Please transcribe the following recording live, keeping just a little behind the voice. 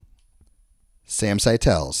Sam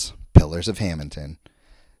Seitel's Pillars of Hamilton.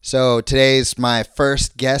 So today's my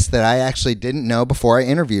first guest that I actually didn't know before I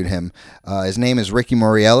interviewed him. His name is Rick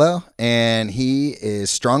Mauriello, and he is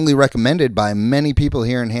strongly recommended by many people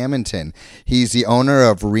here in Hamilton. He's the owner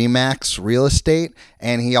of Remax Real Estate,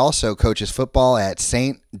 and he also coaches football at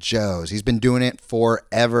St. Joe's. He's been doing it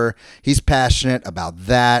forever. He's passionate about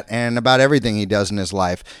that and about everything he does in his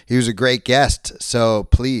life. He was a great guest, so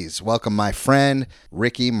please welcome my friend,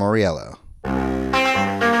 Ricky Mauriello.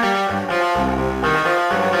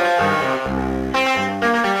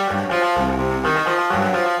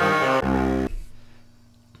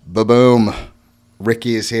 Ba-boom.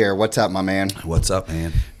 Ricky is here. What's up, my man? What's up,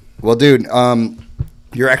 man? Well, dude,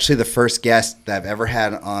 you're actually the first guest that I've ever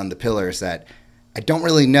had on the Pillars that I don't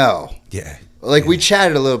really know. Yeah. We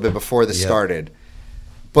chatted a little bit before this started.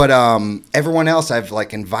 But everyone else I've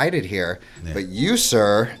invited here. Yeah. But you,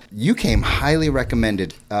 sir, you came highly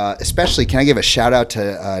recommended. Especially, can I give a shout out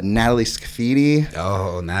to Natalie Scafidi?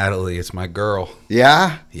 Oh, Natalie, it's my girl.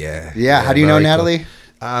 Yeah? Yeah. How do you know Natalie? Cool.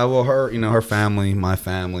 Well, her family, my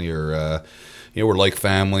family are, we're like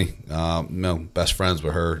family. Best friends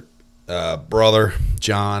with her brother,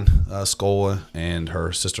 John Scola, and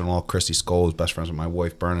her sister-in-law, Christy Scola, is best friends with my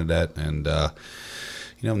wife, Bernadette. And,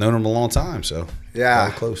 I've known them a long time, so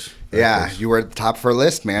very close. Close. You were at the top of her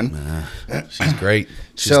list, man. She's great.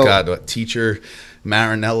 She's got teacher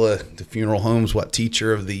Marinella, the funeral homes,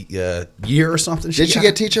 teacher of the year or something? Did she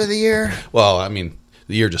get teacher of the year? Well,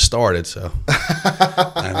 the year just started, so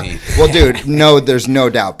Well, dude, no, there's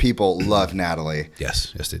no doubt people love Natalie.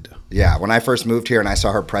 Yes, they do. Yeah, when I first moved here and I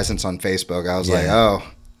saw her presence on Facebook, I was like, oh,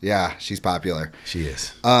 yeah, she's popular. She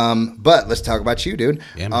is. But let's talk about you, dude.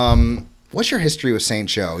 Yeah, what's your history with St.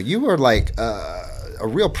 Joe? You were a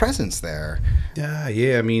real presence there. Yeah.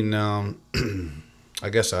 I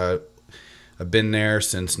guess I've been there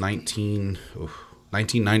since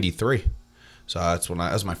 1993. So that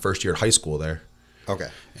was my first year at high school there. Okay.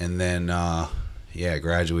 And then, I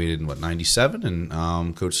graduated in 97,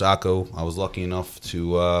 and Coach Sacco, I was lucky enough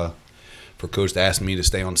for Coach to ask me to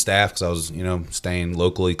stay on staff because I was, staying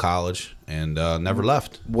locally college and never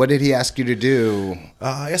left. What did he ask you to do? He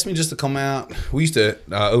asked me just to come out. We used to,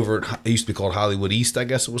 it used to be called Hollywood East, I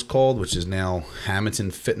guess it was called, which is now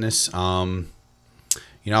Hamilton Fitness. I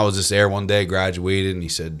was just there one day, graduated, and he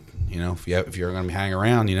said, if you're going to be hanging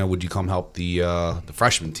around, would you come help the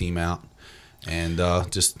freshman team out? And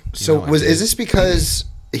is this because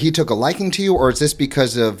he took a liking to you, or is this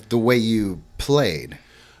because of the way you played?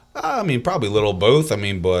 Probably a little both.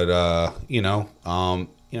 But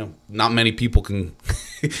not many people can.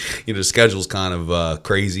 The schedule's kind of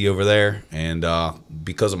crazy over there, and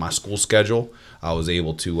because of my school schedule, I was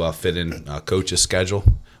able to fit in coach's schedule,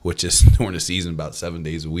 which is during the season about 7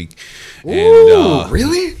 days a week. Ooh,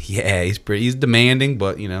 really? Yeah, he's demanding,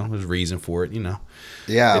 but there's a reason for it.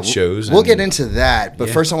 Yeah, it shows. We'll get into that, but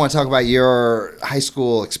first I want to talk about your high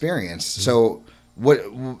school experience. Mm-hmm. So, what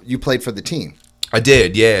you played for the team? I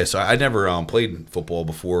did, yeah. So I never played football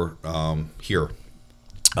before here.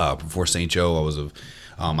 Before St. Joe,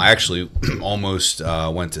 I actually almost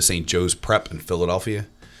went to St. Joe's Prep in Philadelphia.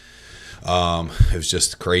 It was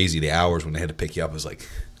just crazy. The hours when they had to pick you up was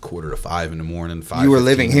 4:45 in the morning. You were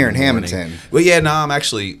living here in Hamilton. Well, yeah, no, I'm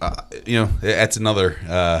actually, that's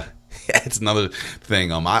another. It's another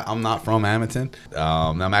thing. I'm not from Hamilton.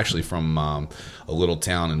 I'm actually from a little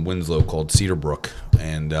town in Winslow called Cedarbrook,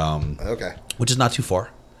 and which is not too far.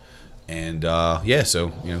 And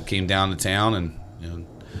so came down to town and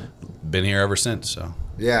been here ever since. So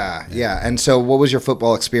yeah. And so, what was your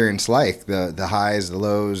football experience like? The highs, the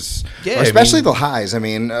lows, especially the highs.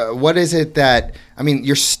 What is it that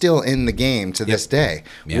you're still in the game to this day?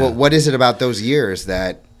 Yeah. What is it about those years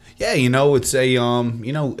that? Yeah, it's a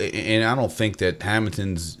and I don't think that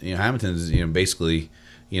Hamilton's basically,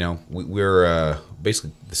 we're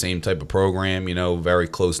basically the same type of program, very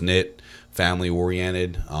close knit, family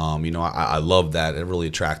oriented. I love that. It really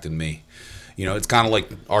attracted me. It's kind of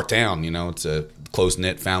like our town. It's a close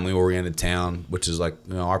knit, family oriented town, which is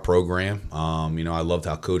our program. I loved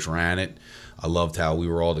how Coach ran it. I loved how we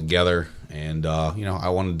were all together, and I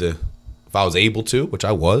wanted to, if I was able to, which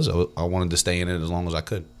I wanted to stay in it as long as I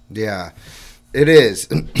could. Yeah, it is.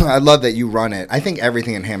 I love that you run it. I think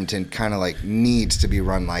everything in Hamilton kind of needs to be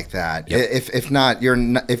run like that. Yep.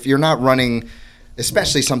 If you're not running,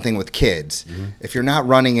 especially something with kids, if you're not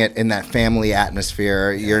running it in that family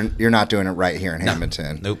atmosphere, you're not doing it right here in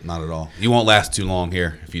Hamilton. Nope, not at all. You won't last too long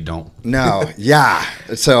here if you don't. No, yeah.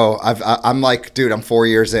 So I'm dude, I'm 4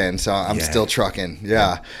 years in, so I'm still trucking.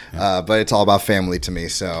 Yeah. But it's all about family to me.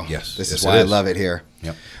 So this is why I love it here.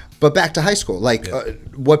 Yep. But back to high school, like,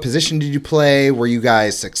 what position did you play? Were you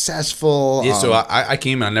guys successful? Yeah, so I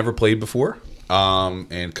came in. I never played before.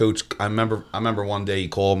 And coach, I remember one day he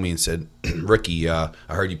called me and said, "Ricky, I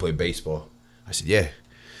heard you play baseball." I said, "Yeah."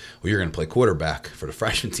 "Well, you're going to play quarterback for the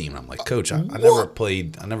freshman team." And I'm like, "Coach, I never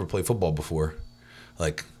played football before.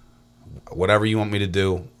 Like, whatever you want me to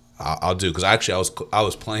do, I'll do." Because actually, I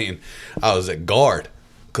was at guard.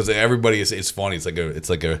 Because everybody is, it's funny. It's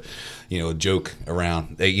like a joke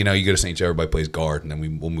around. You go to St. Joe, everybody plays guard, and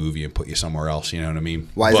then we'll move you and put you somewhere else. You know what I mean?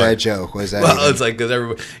 Why is that a joke? What is that? Well, it's like because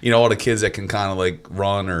everybody, all the kids that can kind of like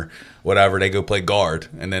run or whatever, they go play guard,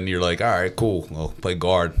 and then you're like, all right, cool, well, play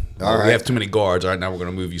guard. All right. We have too many guards. All right, now we're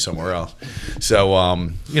going to move you somewhere else.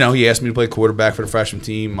 So, he asked me to play quarterback for the freshman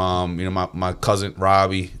team. My cousin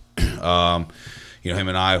Robbie, him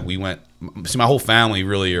and I, we went. See, my whole family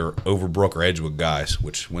really are Overbrook or Edgewood guys,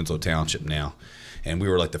 which Winslow Township now. And we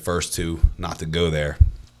were like the first two not to go there.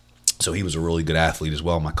 So he was a really good athlete as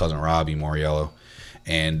well, my cousin Robbie Mauriello.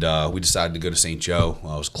 And we decided to go to St. Joe.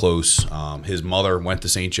 I was close. His mother went to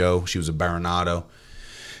St. Joe. She was a Baronato.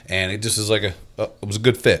 And it just was like it was a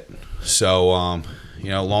good fit. So,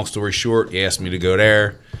 long story short, he asked me to go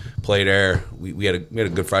there, play there. We had a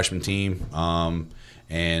good freshman team.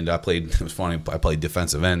 And it was funny, I played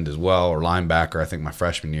defensive end as well, or linebacker, I think, my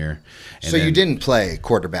freshman year. And so you didn't play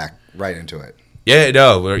quarterback right into it? Yeah,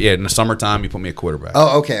 no. Yeah, in the summertime, you put me at quarterback.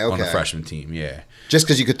 Oh, okay. On the freshman team, yeah. Just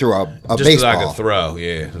because you could throw a baseball? Just because I could throw,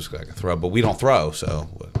 yeah. Just because I could throw. But we don't throw, so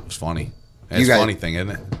it was funny. It's a funny thing, isn't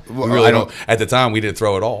it? Well, we really don't. At the time, we didn't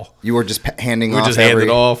throw at all. You were just handing off? We were just handing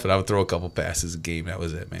off, and I would throw a couple passes a game. That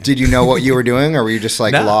was it, man. Did you know what you were doing, or were you just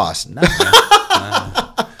lost? No.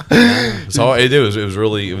 So it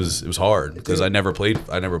was hard because I never played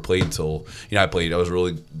till I was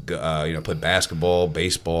really played basketball,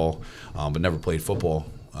 baseball, but never played football.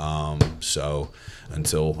 So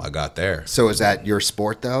until I got there. So is that your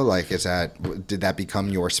sport though? Did that become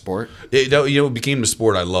your sport? It became the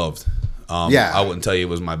sport I loved. Yeah, I wouldn't tell you it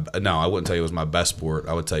was my best sport.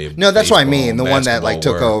 I would tell you no. That's what I mean. The one that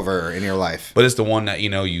took over in your life. But it's the one that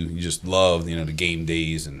you just love. The game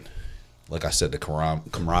days and. Like I said, the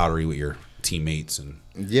camaraderie with your teammates and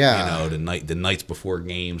the nights before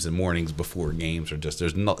games and mornings before games are just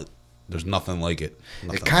there's nothing like it.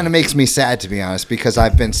 It kind of makes me sad, to be honest, because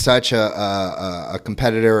I've been such a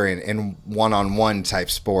competitor in one-on-one type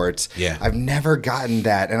sports. Yeah, I've never gotten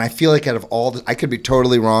that, and I feel like out of all, I could be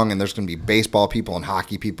totally wrong, and there's going to be baseball people and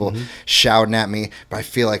hockey people shouting at me, but I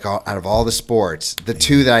feel like out of all the sports, the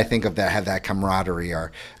two that I think of that have that camaraderie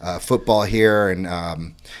are football here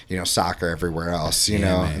and soccer everywhere else. In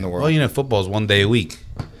the world. Well, football is one day a week.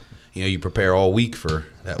 You prepare all week for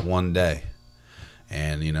that one day.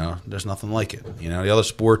 And, there's nothing like it. The other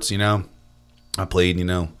sports, I played,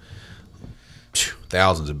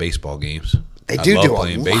 thousands of baseball games. They do a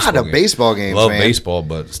lot of baseball games, Love man. baseball,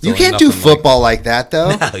 but still you can't do football like that,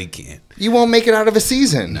 though. No, you can't. You won't make it out of a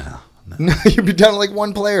season. No. You'll be down like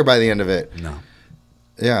one player by the end of it. No.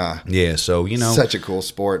 Yeah. Yeah, so, Such a cool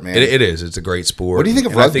sport, man. It is. It's a great sport. What do you think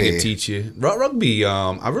of rugby? I think it teaches you. Rugby,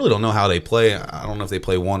 I really don't know how they play. I don't know if they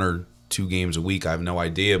play 1 or 2 games a week. I have no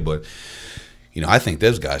idea, but... I think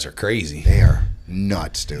those guys are crazy. They are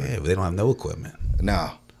nuts, dude. Yeah, but they don't have no equipment.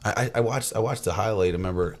 No. I watched the highlight. I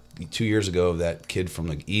remember 2 years ago of that kid from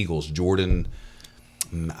the Eagles, Jordan.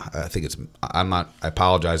 I think it's. I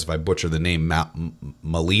apologize if I butcher the name.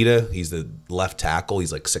 Malita. He's the left tackle.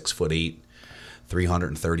 He's like 6'8",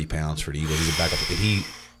 330 pounds for the Eagles. He's a backup.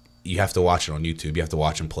 You have to watch it on YouTube. You have to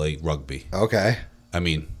watch him play rugby. Okay. I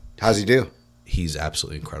mean, how's he do? He's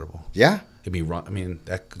absolutely incredible. Yeah.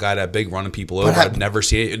 That guy that big running people over. I've never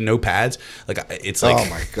seen it. No pads. It's like. Oh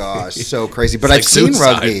my gosh, so crazy! But I've seen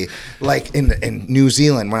rugby, like in New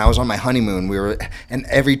Zealand when I was on my honeymoon. And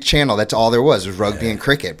every channel. That's all there was rugby and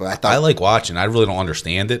cricket. But I like watching. I really don't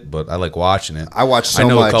understand it, but I like watching it. I watch so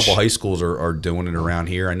much. I know a couple high schools are doing it around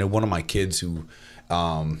here. I know one of my kids who,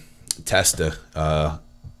 Testa,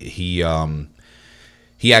 he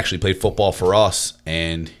actually played football for us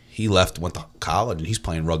and. He went to college, and he's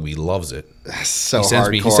playing rugby. He loves it. That's so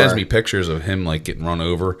hardcore. He sends me pictures of him getting run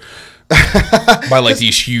over by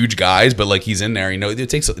these huge guys, but he's in there. It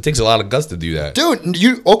takes a lot of guts to do that.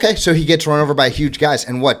 Dude, okay? So he gets run over by huge guys,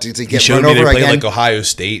 and what does he get run over again? He played Ohio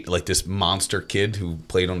State, this monster kid who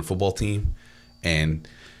played on the football team, and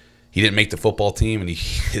he didn't make the football team. And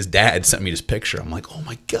his dad sent me this picture. I'm like, oh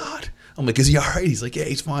my god. I'm like, is he all right? He's like, yeah,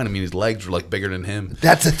 he's fine. I mean, his legs are bigger than him.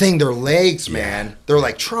 That's the thing. Their legs, man. They're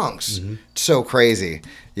like trunks. Mm-hmm. So crazy.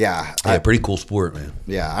 Yeah. Pretty cool sport, man.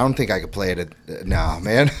 Yeah. I don't think I could play it. No,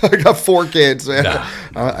 man. I got 4 kids, man. Nah.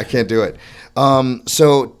 I can't do it.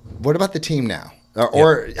 So what about the team now?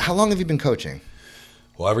 Or how long have you been coaching?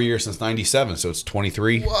 Well, every year since 97, so it's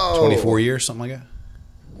 23, Whoa. 24 years, something like that.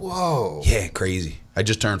 Whoa. Yeah, crazy. I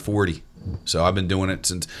just turned 40. So I've been doing it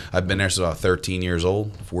since I've been there since I was 13 years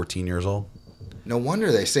old, 14 years old. No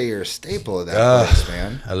wonder they say you're a staple of that place,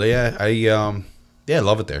 man. I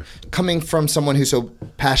love it there. Coming from someone who's so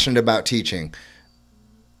passionate about teaching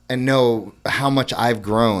and know how much I've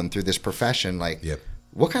grown through this profession, like,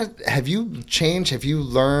 what have you changed? Have you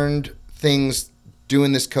learned things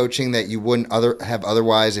doing this coaching that you wouldn't have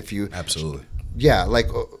otherwise if you... Absolutely. Yeah, like,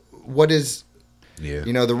 what is,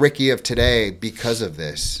 the Ricky of today because of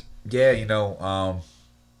this? Yeah,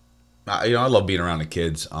 I love being around the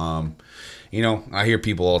kids. I hear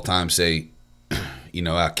people all the time say,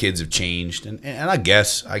 our kids have changed, and I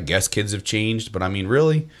guess kids have changed, but I mean,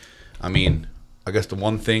 really, I guess the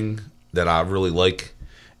one thing that I really like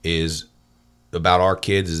is about our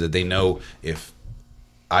kids is that they know if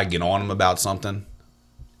I get on them about something,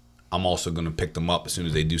 I'm also going to pick them up as soon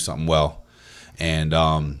as they do something well, and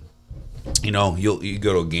you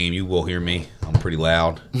go to a game, you will hear me. I'm pretty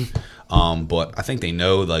loud. But I think they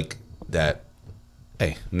know like that,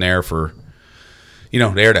 hey, I'm there for,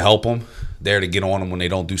 there to help them, there to get on them when they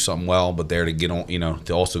don't do something well, but there to get on,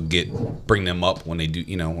 to also bring them up when they do,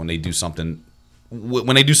 when they do something,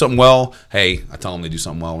 when they do something well, hey, I tell them they do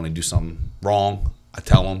something well. When they do something wrong, I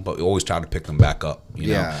tell them, but we always try to pick them back up,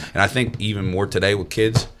 know? And I think even more today with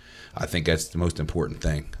kids, I think that's the most important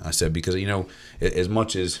thing. I said, because, as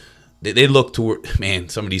much as they look toward, man,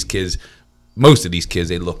 some of these kids, most of these kids,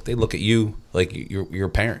 they look at you like you're a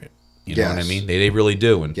parent. You know what I mean? They really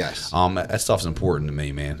do. And that stuff's important to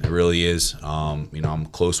me, man. It really is. I'm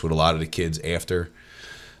close with a lot of the kids after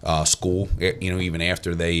school. Even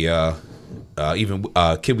after they even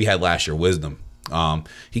a kid we had last year, Wisdom.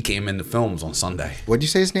 He came into films on Sunday. What'd you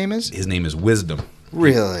say his name is? His name is Wisdom.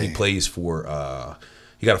 Really? He plays for.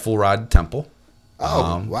 He got a full ride at Temple.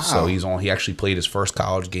 Oh, wow. So he actually played his first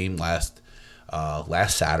college game last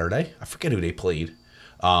Saturday. I forget who they played,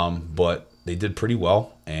 but they did pretty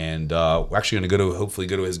well. And we're actually going to hopefully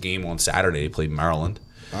go to his game on Saturday. They played Maryland.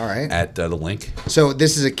 All right. At the Link. So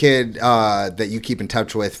this is a kid that you keep in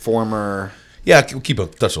touch with, former... Yeah, we keep in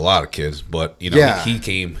touch with a lot of kids, but he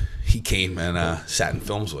came and sat in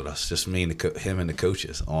films with us, just me and him and the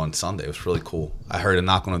coaches on Sunday. It was really cool. I heard a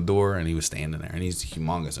knock on the door, and he was standing there, and he's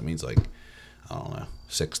humongous. I mean, he's like, I don't know,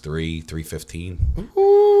 6'3", 315.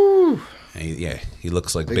 Ooh. And he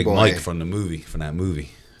looks like Big Mike from that movie.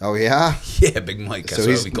 Oh, yeah? Yeah, Big Mike. That's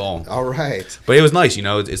what we call him. All right. But it was nice,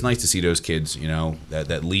 it's nice to see those kids,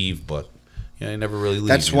 that leave, but they never really leave.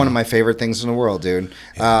 That's one of my favorite things in the world, dude.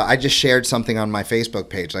 Yeah. I just shared something on my Facebook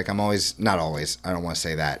page. Like, I'm always, not always, I don't want to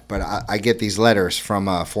say that, but I get these letters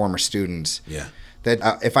from former students. Yeah.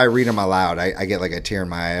 That if I read them aloud, I get like a tear in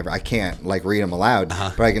my eye. I can't like read them aloud,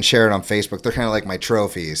 but I can share it on Facebook. They're kind of like my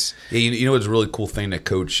trophies. Yeah, you know what's a really cool thing that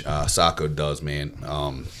Coach Sacco does, man?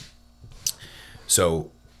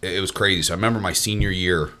 So it was crazy. So I remember my senior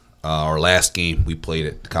year, our last game we played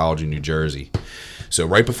at college in New Jersey. So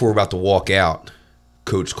right before we're about to walk out,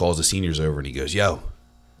 Coach calls the seniors over and he goes, "Yo,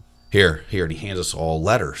 here," and he hands us all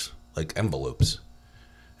letters, like envelopes.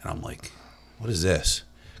 And I'm like, "What is this?"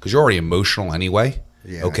 Because you're already emotional anyway,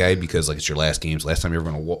 okay? Because like it's your last games, last time you're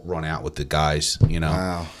going to run out with the guys,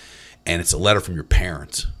 Wow. And it's a letter from your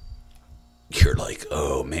parents. You're like,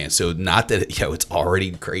 oh man. So not that it's already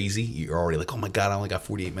crazy. You're already like, oh my God, I only got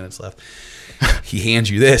 48 minutes left. He hands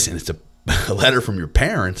you this, and it's a letter from your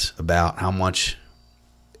parents about how much,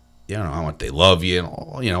 how much they love you,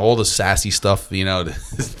 and all the sassy stuff, the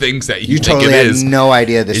things that you think totally it is. You had no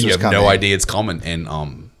idea this was coming. You have no idea it's coming,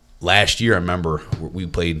 and last year, I remember we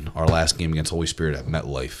played our last game against Holy Spirit at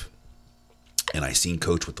MetLife, and I seen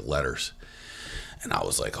Coach with the letters, and I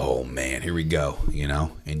was like, "Oh man, here we go,"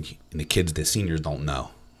 And the kids, the seniors, don't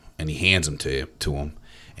know, and he hands them to them,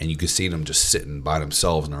 and you could see them just sitting by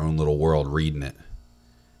themselves in their own little world, reading it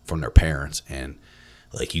from their parents, and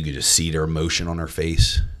like you could just see their emotion on their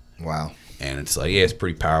face. Wow. And it's like, it's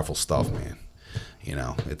pretty powerful stuff, man.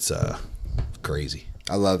 It's crazy.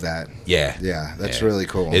 I love that. Yeah. Yeah, that's really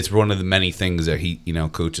cool. It's one of the many things that he,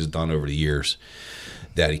 Coach has done over the years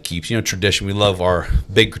that he keeps. Tradition. We love our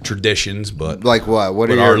big traditions, but like what?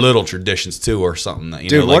 What are our little traditions too, or something that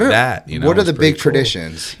Dude, like that? What are the big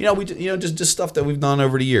traditions? We just stuff that we've done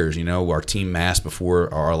over the years. Our team mass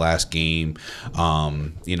before our last game.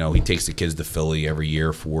 He takes the kids to Philly every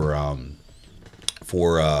year for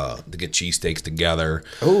to get cheesesteaks together.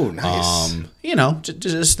 Oh, nice.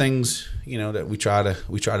 Just things that we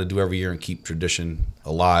try to do every year and keep tradition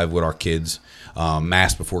alive with our kids.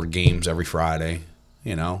 Mass before games every Friday.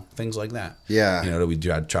 things like that. Yeah. That we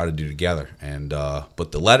try to do together. And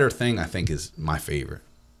but the letter thing, I think, is my favorite.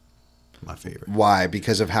 My favorite. Why?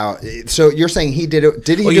 Because of how? So you're saying he did it?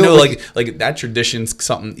 Did he? Like that tradition's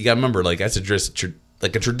something you got to remember. Like that's a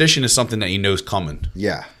tradition is something that is coming.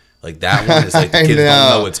 Yeah. Like that one is like the kids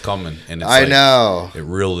don't know it's coming, and it's know it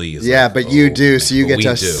really is. Yeah, like, but you do, so you get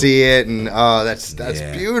to see it, and that's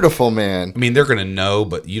Yeah. beautiful, man. I mean, they're gonna know,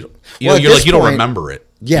 but you don't remember it.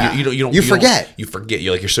 Yeah, you forget. You forget.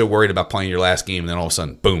 You're so worried about playing your last game, and then all of a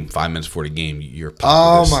sudden, boom! 5 minutes before the game, you're.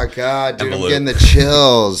 Oh my god, dude! I'm getting the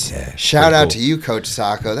chills. Yeah, shout out to you, Coach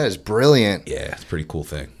Sacco. That is brilliant. Yeah, it's a pretty cool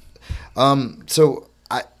thing. So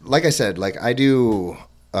like I said, like I do.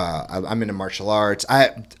 I'm into martial arts.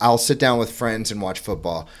 I'll sit down with friends and watch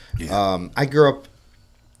football. Yeah. I grew up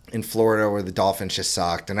in Florida where the Dolphins just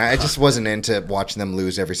sucked, and I just wasn't into watching them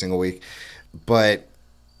lose every single week. But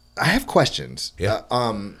I have questions. Yeah.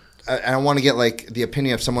 I want to get like the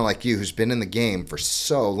opinion of someone like you who's been in the game for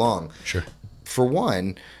so long. Sure. For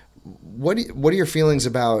one, what are your feelings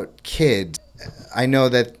about kids? I know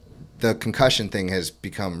that the concussion thing has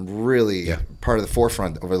become really part of the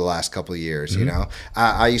forefront over the last couple of years. Mm-hmm.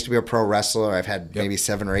 I used to be a pro wrestler. I've had maybe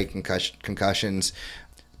 7 or 8 concussions.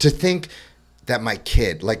 To think that my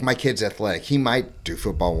kid's athletic, he might do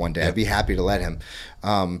football one day. I'd be happy to let him.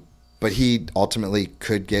 But he ultimately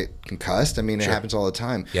could get concussed. I mean, it happens all the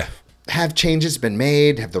time. Yeah. Have changes been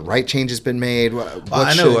made? Have the right changes been made?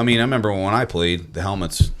 I know. I mean, I remember when I played, the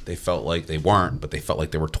helmets, they felt like they weren't, but they felt like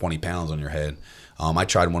they were 20 pounds on your head. I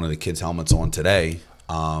tried one of the kids' helmets on today,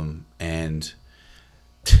 and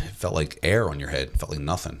it felt like air on your head. It felt like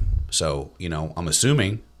nothing. So, I'm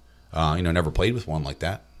assuming, never played with one like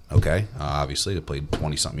that. Okay. Obviously, I played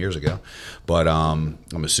 20-something years ago. But I'm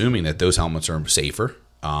assuming that those helmets are safer.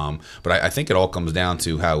 But I think it all comes down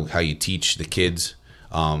to how you teach the kids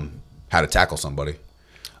how to tackle somebody.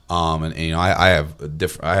 I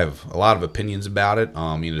have a lot of opinions about it.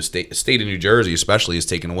 The state of New Jersey especially has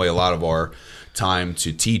taken away a lot of our time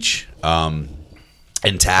to teach and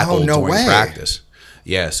tackle during practice.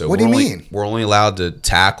 Yeah, so what do you mean? We're only allowed to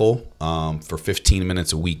tackle for 15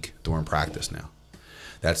 minutes a week during practice now.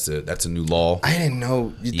 That's a new law. I didn't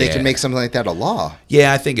know they could make something like that a law.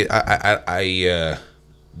 Yeah, I think I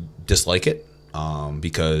dislike it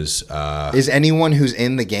because is anyone who's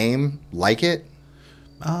in the game like it?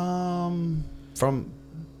 From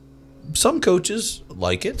some coaches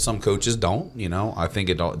like it, some coaches don't. I think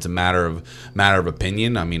it's a matter of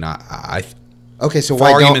opinion. I mean, okay. So for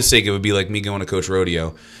argument's sake, it would be like me going to Coach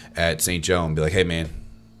Rodeo at St. Joe and be like, "Hey, man."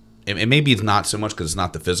 And maybe it's not so much because it's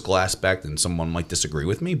not the physical aspect, and someone might disagree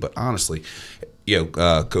with me. But honestly,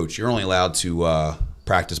 Coach, you're only allowed to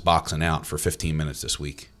practice boxing out for 15 minutes this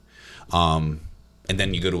week, and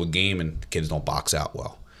then you go to a game and the kids don't box out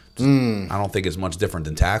well. I don't think it's much different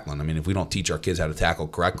than tackling. I mean, if we don't teach our kids how to tackle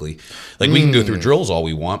correctly, like we can go through drills all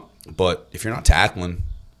we want, but if you're not tackling,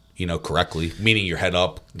 correctly, meaning your head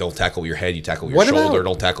up, don't tackle with your head, you tackle with your shoulder,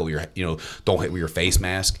 don't tackle with your, don't hit with your face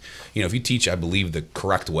mask. If you teach, I believe, the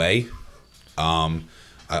correct way,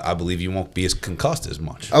 I believe you won't be as concussed as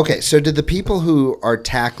much. Okay, so did the people who are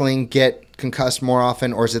tackling get concussed more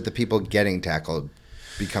often, or is it the people getting tackled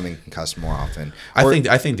becoming concussed more often?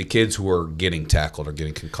 I think the kids who are getting tackled are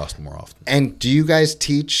getting concussed more often. And do you guys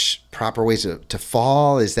teach proper ways to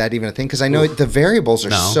fall? Is that even a thing? Because I know the variables are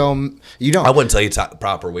you don't. I wouldn't tell you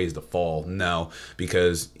proper ways to fall. No,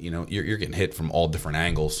 because you're getting hit from all different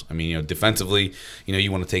angles. I mean, defensively,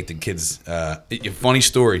 you want to take the kids. Funny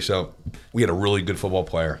story. So we had a really good football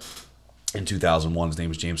player in 2001. His name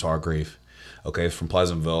was James Hargrave. Okay, from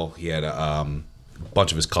Pleasantville. He had a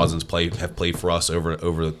bunch of his cousins have played for us over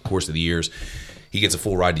the course of the years. He gets a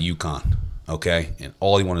full ride to UConn, okay? And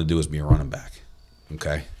all he wanted to do was be a running back,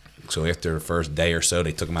 okay? So after the first day or so,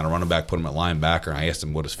 they took him out of running back, put him at linebacker. I asked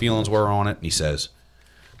him what his feelings were on it, and he says,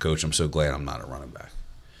 "Coach, I'm so glad I'm not a running back."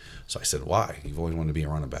 So I said, "Why? You've always wanted to be a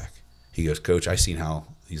running back." He goes, "Coach, I seen how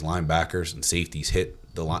these linebackers and safeties hit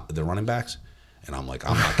the running backs, and I'm like,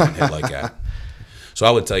 I'm not getting hit like that." So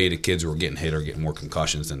I would tell you the kids who are getting hit are getting more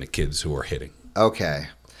concussions than the kids who are hitting. Okay.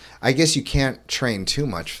 I guess you can't train too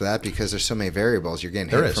much for that because there's so many variables. You're getting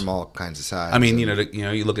hit from all kinds of sides. I mean, you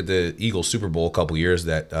look at the Eagles Super Bowl a couple years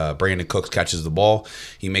that Brandon Cooks catches the ball.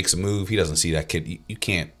 He makes a move. He doesn't see that kid. You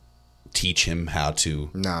can't teach him how to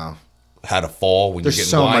fall when you're getting blindsided.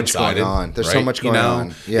 There's so much going on. There's so much going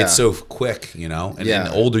on. Yeah. It's so quick, and then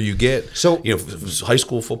the older you get, so high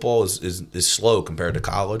school football is slow compared to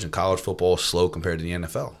college, and college football is slow compared to the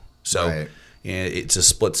NFL. So. Right. And it's a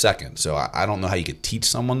split second, so I don't know how you could teach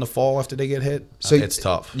someone to fall after they get hit. So it's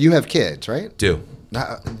tough. You have kids, right? Do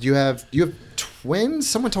you have twins?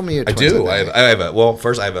 Someone told me you had I twins. do. I have a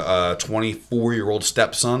 24-year-old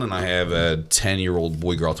stepson, and I have a 10-year-old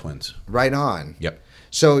boy-girl twins. Right on. Yep.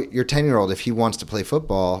 So your 10-year-old, if he wants to play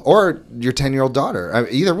football, or your 10-year-old daughter,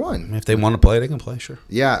 either one. If they want to play, they can play, sure.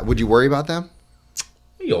 Yeah. Would you worry about them?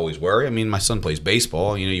 You always worry. I mean, my son plays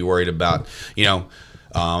baseball. You worried about,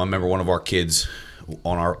 I remember one of our kids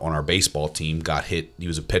on our baseball team got hit. He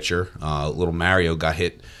was a pitcher. Little Mario got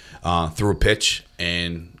hit through a pitch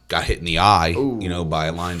and got hit in the eye, by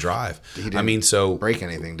a line drive. He didn't break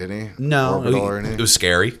anything, did he? No. It was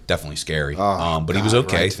scary. Definitely scary. But he was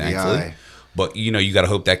okay, thankfully. But, you got to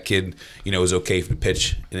hope that kid, is okay for the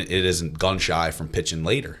pitch and it isn't gun shy from pitching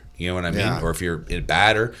later. You know what I mean? Yeah. Or if you're in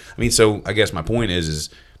batter. So I guess my point is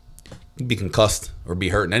you can be concussed or be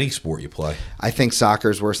hurt in any sport you play. I think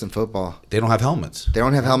soccer is worse than football. They don't have helmets. They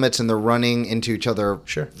don't have helmets, and they're running into each other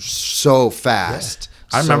so fast.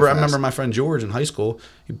 Yeah. I remember my friend George in high school.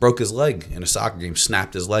 He broke his leg in a soccer game,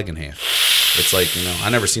 snapped his leg in half. It's like,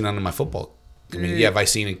 I never seen that in my football. I mean, have I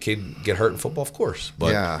seen a kid get hurt in football? Of course.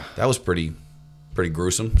 But that was pretty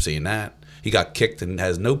gruesome seeing that. He got kicked and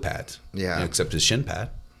has no pads. Yeah. Except his shin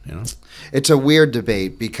pad. It's a weird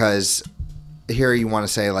debate because here you want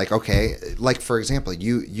to say, like, okay, like, for example,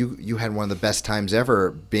 you had one of the best times ever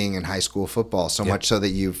being in high school football, so much so that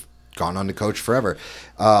you've gone on to coach forever.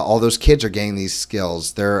 All those kids are gaining these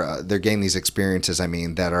skills. They're gaining these experiences,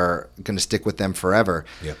 that are going to stick with them forever.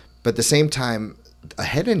 Yep. But at the same time, a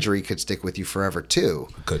head injury could stick with you forever too.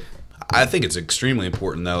 Could. I think it's extremely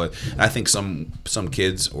important, though. And I think some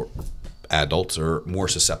kids or adults are more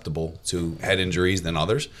susceptible to head injuries than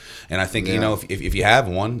others. And I think, if you have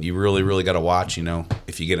one, you really, really got to watch,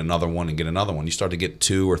 if you get another one and get another one. You start to get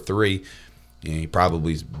 2 or 3, you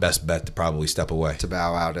probably best bet to probably step away. To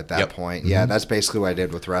bow out at that point. Mm-hmm. Yeah, that's basically what I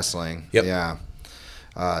did with wrestling. Yep.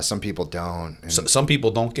 Yeah. Some people don't. Some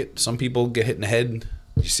people don't get. Some people get hit in the head.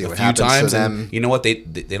 You see what happens to them. And you know what? They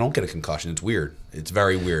don't get a concussion. It's weird. It's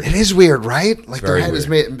very weird. It is weird, right? Like their head is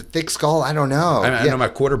made thick skull. I don't know. I know my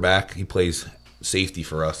quarterback. He plays safety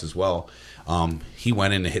for us as well. He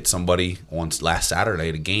went in to hit somebody on last Saturday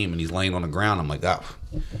at a game, and he's laying on the ground. I'm like,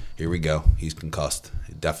 here we go. He's concussed.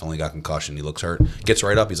 He definitely got concussion. He looks hurt. Gets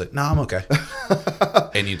right up. He's like, no, I'm okay.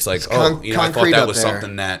 And it's like, I thought that was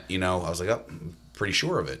something that, I was like, I'm pretty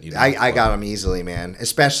sure of it. I got him easily, man.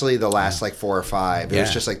 Especially the last 4 or 5. It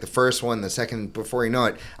was just like the first one, the second. Before you know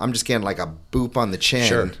it, I'm just getting like a boop on the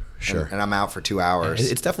chin. Sure. And I'm out for 2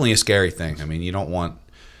 hours. It's definitely a scary thing. You don't want,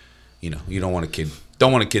 you don't want a kid.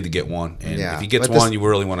 Don't want a kid to get one. And if he gets one, you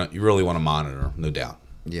really want to monitor him, no doubt.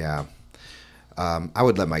 Yeah. I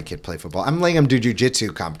would let my kid play football. I'm letting him do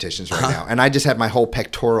jiu-jitsu competitions right now. And I just had my whole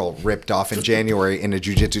pectoral ripped off in January in a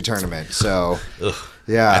jiu-jitsu tournament. So,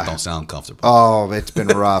 yeah. That don't sound comfortable. Oh, it's been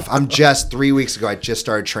rough. 3 weeks ago, I just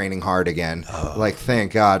started training hard again.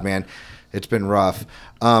 Thank God, man. It's been rough.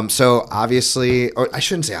 So, obviously, or I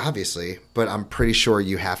shouldn't say obviously, but I'm pretty sure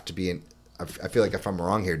you have to be I feel like if I'm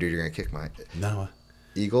wrong here, dude, you're going to kick my... No.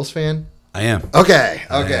 Eagles fan? I am.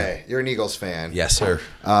 Okay. You're an Eagles fan. Yes, sir.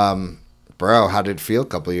 Bro, how did it feel a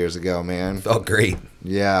couple of years ago, man? Felt great.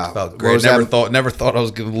 Yeah. Felt great. Never thought I was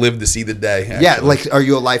going to live to see the day. Actually. Yeah, are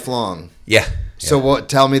you a lifelong? Yeah. So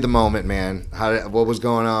tell me the moment, man. What was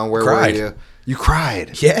going on? Where were you? You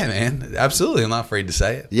cried. Yeah, man. Absolutely. I'm not afraid to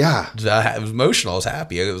say it. Yeah. I was emotional. I was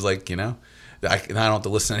happy. It was like, I don't have to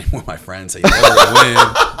listen anymore. My friends say, you're never going to win.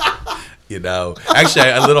 Actually,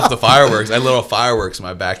 I lit off the fireworks. I lit off fireworks in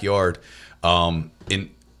my backyard.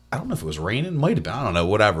 I don't know if it was raining. Might have been. I don't know.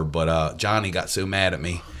 Whatever. But Johnny got so mad at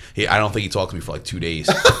me. I don't think he talked to me for 2 days.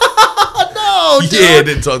 No, dude. Yeah,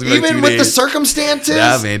 didn't talk to me even 2 with days. the circumstances.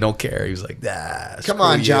 Nah, man, don't care. He was like, come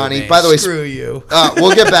on, Johnny. Man. By the way, screw you.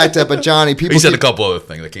 We'll get back to that. But Johnny, people. He said a couple other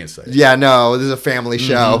things I can't say. Yeah, no, this is a family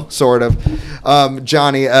show, sort of.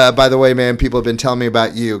 Johnny, by the way, man, people have been telling me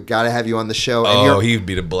about you. Got to have you on the show. And he'd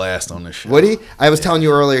be the blast on the show. Would he? I was telling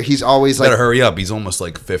you earlier, he's always gotta hurry up. He's almost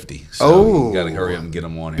 50. So you gotta hurry up and get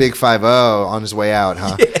him on here. Big 5-0 on his way out,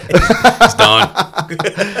 huh? Yeah, he's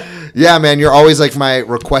done. Yeah, man, you're always my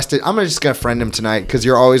requested. I'm just gonna friend him tonight because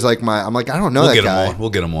you're always I don't know that guy. We'll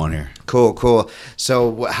get him on here. Cool.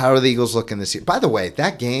 So how are the Eagles looking this year? By the way,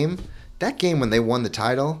 that game when they won the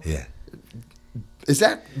title. Yeah. Is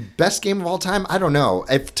that best game of all time? I don't know.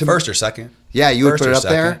 First or second. Yeah, you would put it up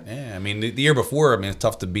there? Yeah, the year before, it's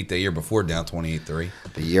tough to beat the year before down 28-3.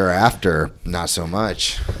 The year after, not so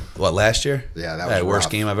much. What, last year? Yeah, that was the worst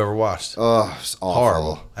game I've ever watched. Oh, it's awful.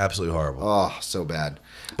 Horrible. Absolutely horrible. Oh, so bad.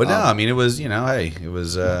 But no, it was, it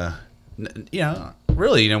was,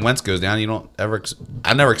 really, Wentz goes down.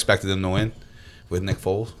 I never expected them to win with Nick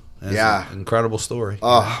Foles. It's an incredible story.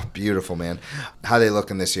 Oh, beautiful, man. How are they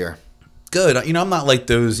looking this year? Good. I'm not like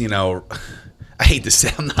those, I hate to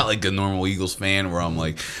say I'm not like a normal Eagles fan where I'm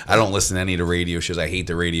like, I don't listen to any of the radio shows. I hate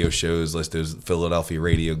the radio shows. Like those Philadelphia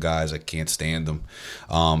radio guys, I can't stand them.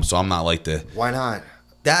 So I'm not like the. Why not?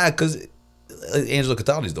 Because Angelo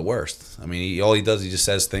Cataldi's the worst. I mean, all he does, he just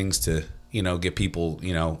says things to, get people,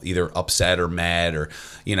 either upset or mad or,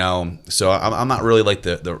 So I'm not really like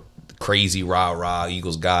the crazy rah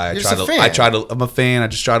Eagles guy. I'm a fan. I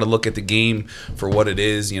just try to look at the game for what it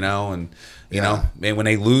is, and. Man, when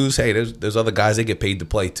they lose, hey, there's other guys they get paid to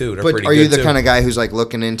play too. They're pretty good. Are you the kind of guy who's like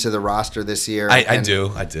looking into the roster this year? I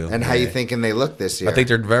do. And how you thinking they look this year? I think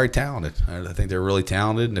they're very talented. I think they're really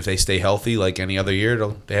talented, and if they stay healthy like any other year,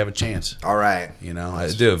 they have a chance. All right. I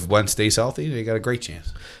do. If one stays healthy, they got a great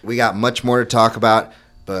chance. We got much more to talk about,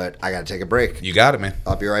 but I got to take a break. You got it, man.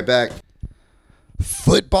 I'll be right back.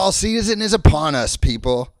 Football season is upon us,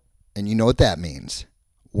 people, and you know what that means: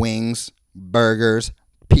 wings, burgers,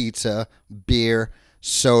 pizza, beer,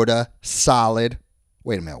 soda, solid.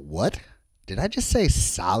 Wait a minute, what? Did I just say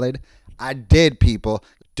solid? I did, people.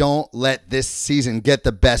 Don't let this season get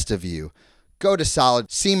the best of you. Go to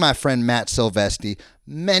Solid, see my friend Matt Silvesti,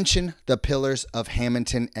 mention the Pillars of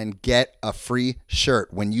Hamilton, and get a free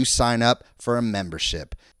shirt when you sign up for a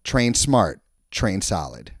membership. Train smart, train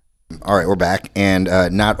solid. All right, we're back. And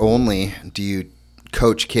not only do you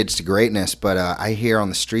coach kids to greatness, but I hear on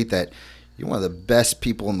the street that you're one of the best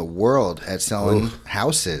people in the world at selling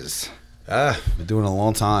houses. Been doing it a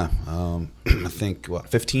long time. I think,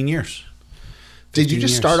 15 years. Did you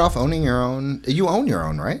just start off owning your own? You own your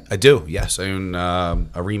own, right? I do, yes. I own a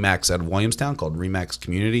Remax out of Williamstown called Remax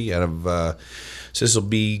Community. So this will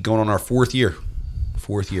be going on our fourth year.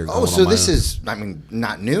 Oh, so this is,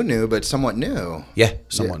 not new, but somewhat new. Yeah,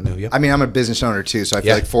 somewhat new, yeah. I mean, I'm a business owner too, so I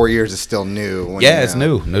feel like 4 years is still new. It's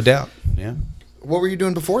new, no doubt, yeah. What were you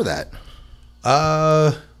doing before that?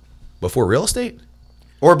 Before real estate?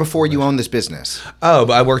 Or before you owned this business? Oh,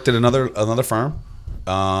 but I worked at another firm.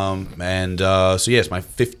 So it's my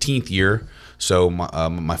 15th year. So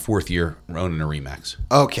my fourth year owning a Remax.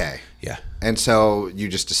 Okay. Yeah. And so you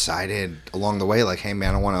just decided along the way, like, hey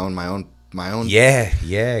man, I want to own my own.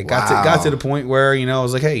 Yeah. Got to the point where, I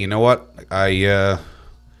was like, hey, you know what? I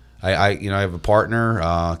have a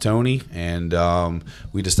partner, Tony, and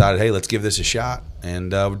we decided, hey, let's give this a shot,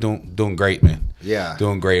 and we're doing great, man. Yeah,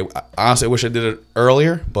 doing great. Honestly, I wish I did it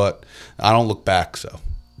earlier, but I don't look back. So,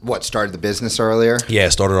 what, started the business earlier? Yeah,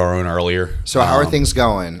 started our own earlier. So how are things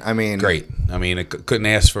going? I mean, great. I mean, I couldn't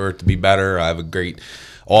ask for it to be better. I have a great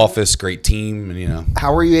office, great team, and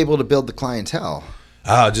How were you able to build the clientele?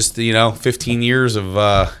 Just 15 years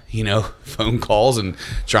of phone calls and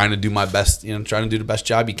trying to do my best, trying to do the best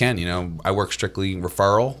job you can. I work strictly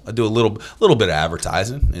referral. I do a little bit of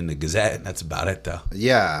advertising in the Gazette. That's about it, though.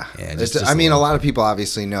 Yeah. A lot of people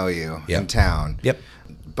obviously know you in town. Yep.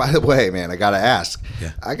 By the way, man, I gotta ask.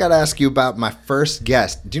 Yeah. I gotta ask you about my first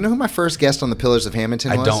guest. Do you know who my first guest on the Pillars of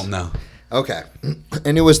Hamilton was? I don't know. Okay.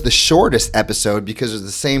 And it was the shortest episode because it was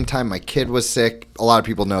the same time my kid was sick. A lot of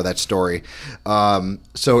people know that story.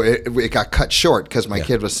 So it got cut short because my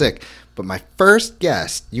kid was sick. But my first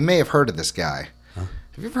guest, you may have heard of this guy. Huh?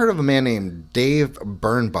 Have you ever heard of a man named Dave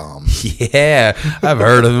Birnbaum? Yeah, I've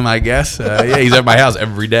heard of him, I guess. He's at my house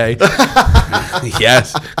every day.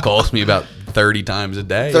 Yes, calls me about 30 times a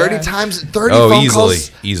day. 30 times? 30 phone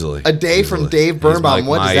calls? Easily. A day from Dave Birnbaum.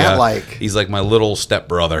 What is that like? He's like my little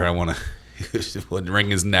stepbrother. I want to wouldn't wring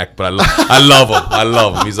his neck, but I love him. I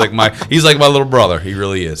love him. He's like my little brother. He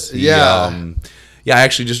really is. I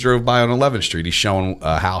actually just drove by on 11th Street. He's showing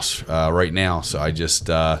a house right now. So I just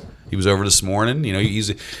he was over this morning.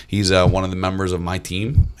 He's one of the members of my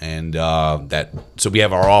team, and so we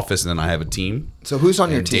have our office, and then I have a team. So who's on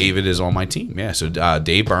your team? David is on my team. Yeah. So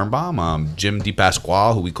Dave Birnbaum, Jim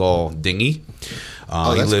DePasquale, who we call Dingy.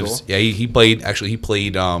 He lives. Cool. Yeah. He played. Actually, he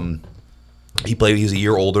played. He's a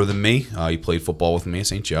year older than me. He played football with me at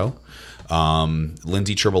St. Joe.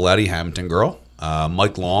 Lindsay Triboletti, Hamilton girl.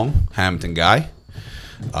 Mike Long, Hamilton guy.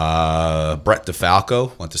 Brett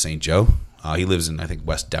DeFalco went to St. Joe. He lives in, I think,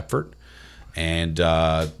 West Deptford. And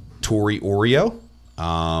Tori Oreo.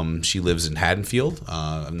 She lives in Haddonfield.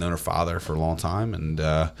 I've known her father for a long time. And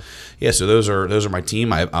so those are my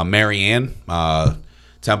team. I Mary Ann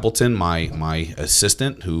Templeton, my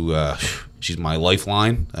assistant, who she's my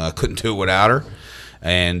lifeline. Couldn't do it without her.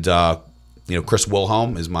 And Chris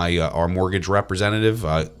Wilhelm is our mortgage representative.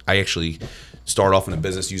 I actually started off in the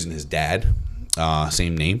business using his dad,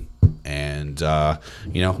 same name, and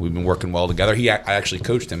we've been working well together. I actually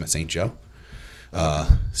coached him at St. Joe,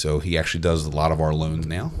 so he actually does a lot of our loans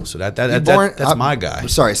now. So that's my guy.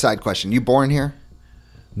 Sorry, side question. You born here?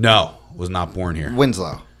 No, was not born here.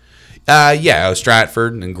 Winslow. Yeah,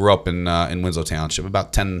 Stratford, and grew up in Winslow Township,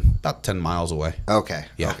 about 10 miles away. Okay.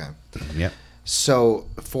 Yeah. Okay. Yep. So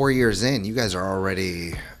 4 years in, you guys are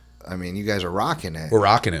already. I mean, you guys are rocking it. We're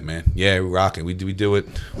rocking it, man. Yeah, we rock it. We do it.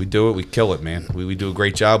 We kill it, man. We do a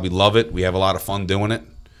great job. We love it. We have a lot of fun doing it.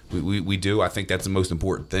 We do. I think that's the most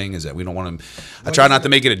important thing is that we don't want to. I try not to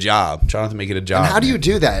make it a job. And how do you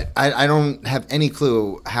do that? I don't have any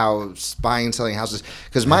clue how buying and selling houses,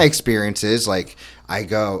 because my experience is like I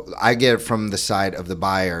get it from the side of the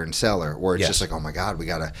buyer and seller, where it's just like, oh my God, we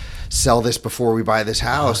got to sell this before we buy this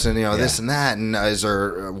house, and this and that, and is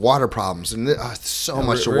there water problems, and so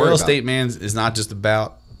much to worry about. Real estate, man, is not just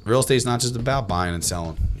about. Real estate's not just about buying and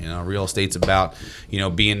selling. Real estate's about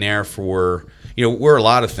being there for. We're a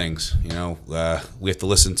lot of things. We have to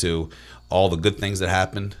listen to all the good things that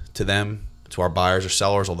happen to them, to our buyers or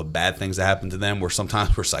sellers, all the bad things that happen to them.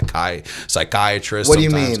 Sometimes we're psychiatrists. What do you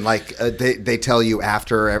mean? Like they tell you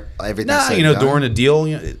after everything? Nah, during a deal.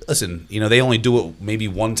 Listen, they only do it maybe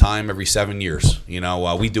one time every 7 years.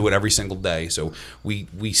 We do it every single day, so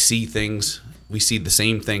we see things. We see the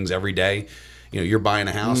same things every day. You're buying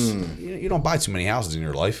a house. You don't buy too many houses in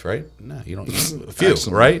your life, right? No, you don't. A few,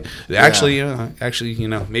 right? Yeah. Actually,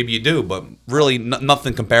 maybe you do, but really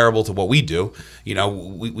nothing comparable to what we do.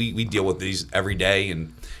 We deal with these every day,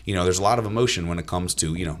 and there's a lot of emotion when it comes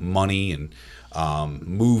to money and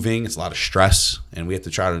moving. It's a lot of stress, and we have to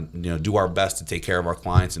try to do our best to take care of our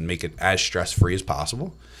clients and make it as stress free as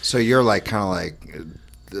possible. So you're like kind of like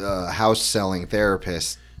the house selling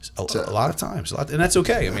therapist. A lot of times, and that's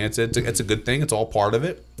okay. I mean, it's a good thing. It's all part of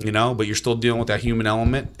it, but you're still dealing with that human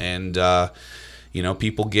element, and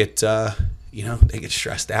people get they get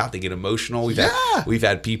stressed out, they get emotional. We've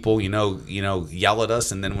had people yell at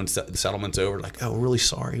us, and then when the settlement's over, like, oh, we're really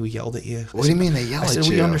sorry we yelled at you. What do you mean they yell at you? I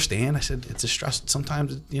said, we understand. I said, it's a stress.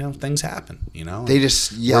 Sometimes things happen. They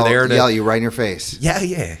just yell at you right in your face. Yeah.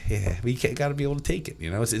 We got to be able to take it.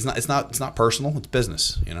 It's not personal. It's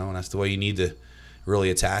business. And that's the way you need to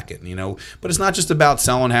really attack it, but it's not just about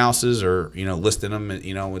selling houses or listing them.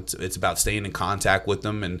 It's about staying in contact with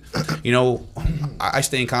them, and I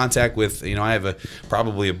stay in contact with I have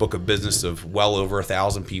probably a book of business of well over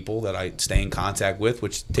 1,000 people that I stay in contact with,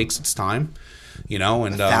 which takes its time, and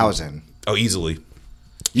 1,000. Easily.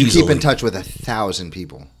 You keep in touch with 1,000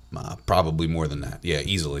 people. Probably more than that. Yeah,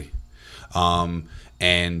 easily. And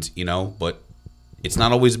but it's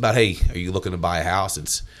not always about, hey, are you looking to buy a house?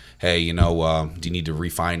 It's, hey, do you need to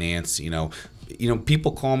refinance?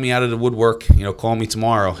 People call me out of the woodwork. Call me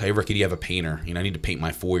tomorrow. Hey, Ricky, do you have a painter? I need to paint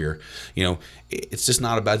my foyer. It's just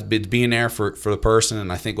not about being there for the person.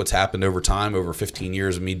 And I think what's happened over time, over 15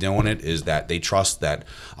 years of me doing it, is that they trust that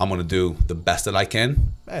I'm going to do the best that I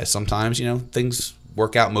can. Sometimes, things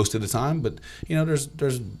work out most of the time, but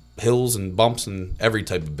there's hills and bumps in every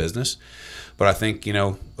type of business. But I think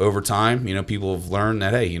over time, people have learned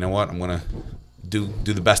that, hey, you know what, I'm going to do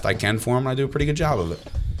the best I can for them, and I do a pretty good job of it.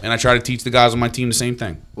 And I try to teach the guys on my team the same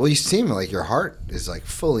thing. Well, you seem like your heart is like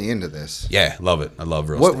fully into this. Yeah, love it. I love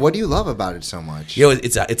real estate. What do you love about it so much?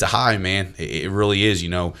 It's a high, man. It really is.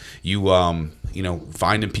 You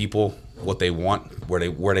finding people what they want, where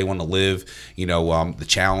they want to live. The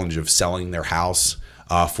challenge of selling their house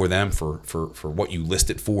for them for what you list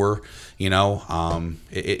it for. It's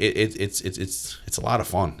a lot of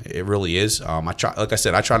fun. It really is. I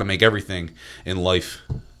try to make everything in life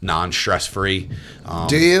non-stress free.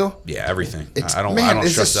 Do you? Yeah, everything. I don't stress out.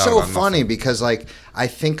 This is so funny because like I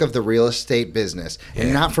think of the real estate business,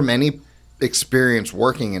 and not from any experience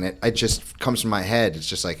working in it. It just comes to my head. It's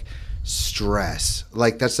just like stress.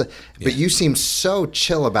 Like that's the. But you seem so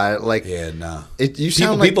chill about it. Like no. You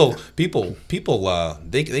sound like people.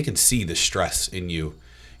 They can see the stress in you.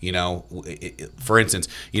 For instance,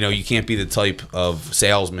 you can't be the type of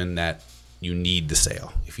salesman that you need the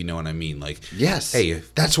sale, if you know what I mean. Like, yes, hey,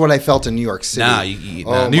 that's what I felt in New York City.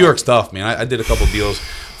 New York's tough, man. I did a couple of deals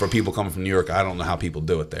for people coming from New York. I don't know how people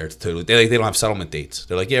do it there. It's totally they don't have settlement dates.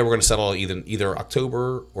 They're like, yeah, we're going to settle either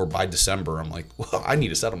October or by December. I'm like, well, I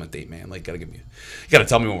need a settlement date, man. Like, you got to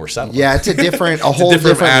tell me when we're settling. Yeah, it's a whole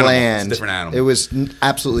different land. It's a different animal. It was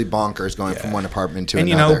absolutely bonkers going from one apartment to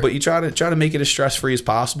another. But you try to make it as stress free as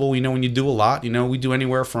possible. When you do a lot, we do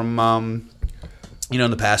anywhere from in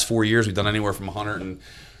the past 4 years, we've done anywhere from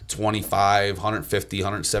 125, 150,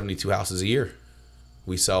 172 houses a year.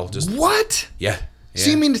 We sell just what? Yeah. So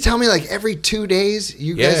you mean to tell me like every 2 days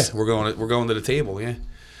you guys? Yeah, we're going to the table. Yeah.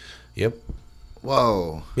 Yep.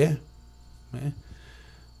 Whoa. Yeah.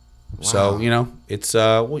 So, you know, it's,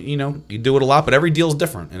 well, you know, you do it a lot, but every deal's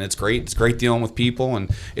different, and it's great. It's great dealing with people, and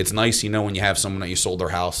it's nice, you know, when you have someone that you sold their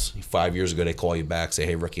house 5 years ago, they call you back, say,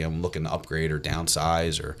 hey, Ricky, I'm looking to upgrade or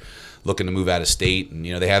downsize or looking to move out of state, and,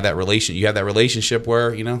 you know, they have that you have that relationship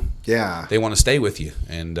where, you know, they want to stay with you,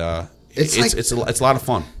 and it's a lot of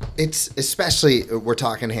fun. It's especially, we're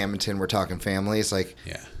talking Hamilton, we're talking families, like,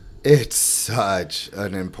 yeah. It's such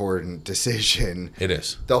an important decision. It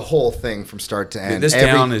is. The whole thing from start to end. This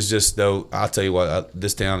town is just, though, I'll tell you what,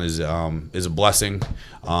 this town is a blessing.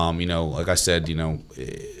 You know, like I said, you know,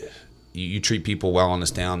 you treat people well in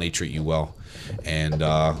this town, they treat you well. And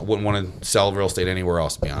I wouldn't want to sell real estate anywhere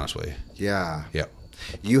else, to be honest with you. Yeah. Yeah.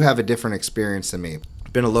 You have a different experience than me.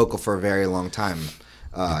 Been a local for a very long time.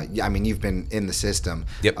 I mean, you've been in the system.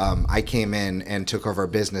 Yep. I came in and took over a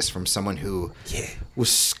business from someone who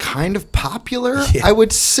was kind of popular, I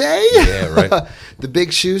would say. Yeah, right. The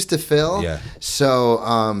big shoes to fill. Yeah. So,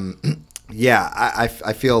 I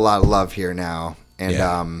feel a lot of love here now.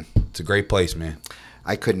 And it's a great place, man.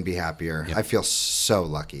 I couldn't be happier. Yep. I feel so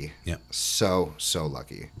lucky. Yeah. So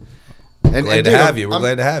lucky. Glad to have you. We're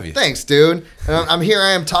glad to have you. Thanks, dude. I'm here.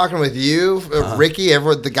 I am talking with you, Ricky,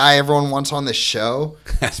 the guy everyone wants on this show.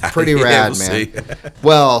 It's pretty rad, we'll man. see.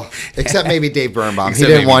 Well, except maybe Dave Birnbaum. Except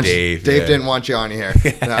He didn't maybe want Dave, Dave yeah. didn't want you on here.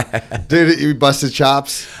 No. Dude, you busted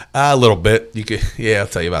chops. A little bit. You could. Yeah, I'll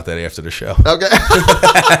tell you about that after the show. Okay.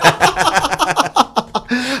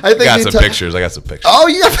 I got some pictures. Oh,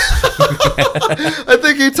 yeah. I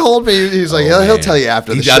think he told me. He's like, he'll tell you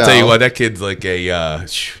after the show. I'll tell you what. That kid's like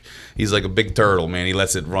he's like a big turtle, man. He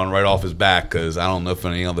lets it run right off his back because I don't know if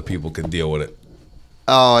any other people can deal with it.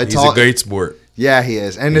 Oh, he's a great sport. Yeah, he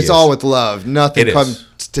is. And it's all with love. Nothing comes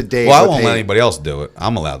to Dave. Well, I won't let anybody else do it.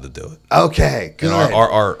 I'm allowed to do it. Okay, good.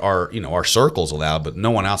 And our circle's allowed, but no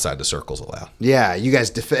one outside the circle's allowed. Yeah, you guys,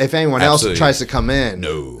 if anyone else tries to come in.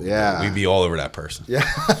 No. Yeah. We'd be all over that person. Yeah.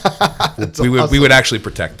 we would actually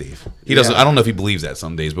protect Dave. He doesn't. I don't know if he believes that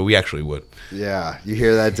some days, but we actually would. Yeah. You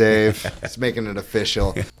hear that, Dave? It's making it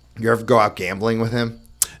official. You ever go out gambling with him?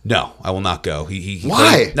 No, I will not go. He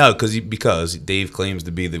Why? Because Dave claims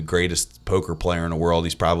to be the greatest poker player in the world.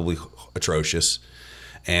 He's probably atrocious,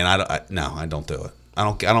 and I don't do it. I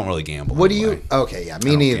don't really gamble. What do you? Okay, yeah,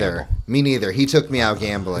 me neither. Gamble. Me neither. He took me out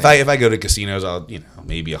gambling. If I go to casinos, I'll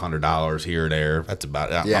maybe $100 here or there. That's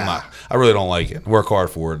about it. Yeah. I really don't like it. Work hard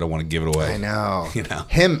for it. Don't want to give it away. I know.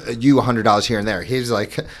 Him, $100 here and there. He's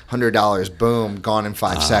like $100, boom, gone in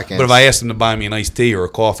 5 seconds. But if I ask him to buy me an iced tea or a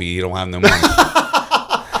coffee, he don't have no money.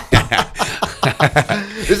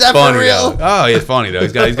 Is that funny, for real? Oh, it's funny though.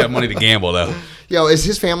 He's got money to gamble though. Yo, is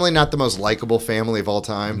his family not the most likable family of all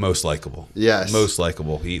time? Most likable. Yes. Most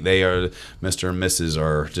likable. They are, Mr. and Mrs.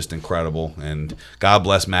 are just incredible, and God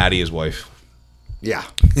bless Maddie, his wife. Yeah.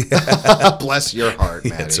 Bless your heart,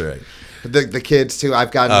 Maddie. That's right. The kids too.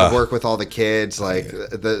 I've gotten to work with all the kids.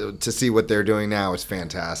 To see what they're doing now is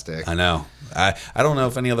fantastic. I know. I don't know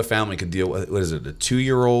if any other family could deal with, what is it, a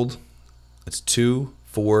 2-year-old? It's 2,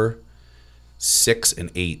 4, 6,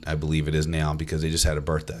 and 8, I believe it is now, because they just had a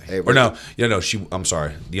birthday. Hey, I'm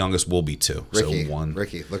sorry. The youngest will be 2. Ricky, so 1.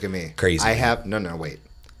 Ricky, look at me. Crazy. I have wait.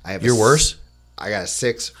 I have. You're worse. I got a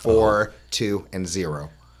 6, 4, 2, and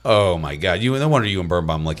 0. Oh my God! No wonder you and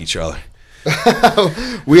Birnbaum like each other.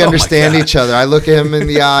 We understand each other. I look at him in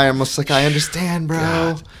the eye. I'm just like, I understand, bro.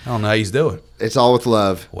 God, I don't know how he's doing. It's all with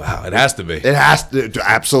love. Wow, it has to be. It has to,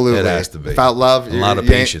 absolutely. It has to be. Without love, a lot of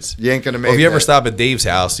patience. You ain't gonna make. Well, if you ever stop at Dave's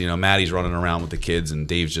house, Maddie's running around with the kids, and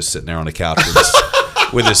Dave's just sitting there on the couch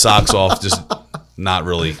with his socks off, just not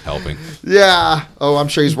really helping. Yeah. Oh, I'm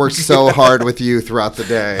sure he's worked so hard with you throughout the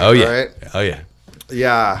day. Oh yeah. Right? Oh yeah.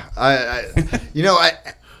 Yeah.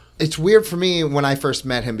 It's weird for me when I first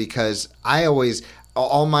met him because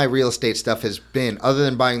all my real estate stuff has been, other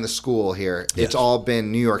than buying the school here, it's all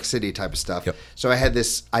been New York City type of stuff. Yep. So I had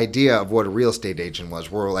this idea of what a real estate agent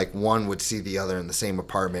was, where like one would see the other in the same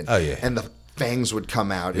apartment. Oh, yeah. And the fangs would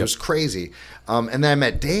come out. It was crazy. And then I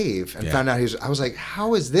met Dave and found out I was like,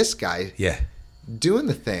 how is this guy doing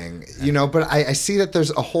the thing? But I see that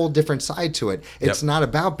there's a whole different side to it. It's not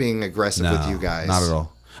about being aggressive with you guys. Not at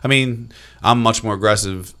all. I mean, I'm much more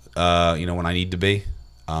aggressive when I need to be.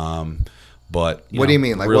 But what do you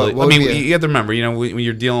mean? Like, really, what you have to remember, when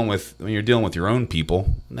you're dealing with your own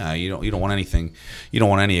people, you don't want anything. You don't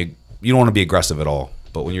want to be aggressive at all.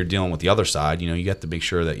 But when you're dealing with the other side, you have to make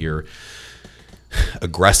sure that you're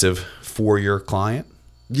aggressive for your client.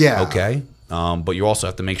 Yeah. Okay. But you also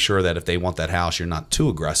have to make sure that if they want that house, you're not too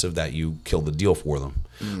aggressive, that you kill the deal for them.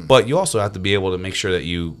 But you also have to be able to make sure that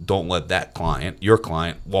you don't let your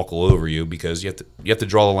client, walk all over you, because you have to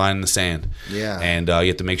draw the line in the sand. Yeah. And you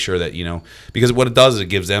have to make sure that because what it does is it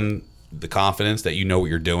gives them the confidence that you know what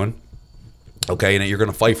you're doing. Okay, and that you're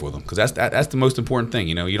going to fight for them, because that's the most important thing.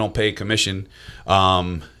 You know, you don't pay commission.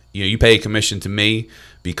 You pay a commission to me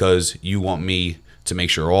because you want me to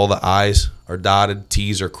make sure all the I's are dotted,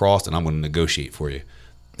 T's are crossed, and I'm going to negotiate for you.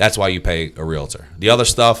 That's why you pay a realtor. The other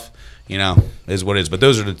stuff, is what it is. But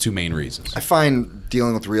those are the two main reasons. I find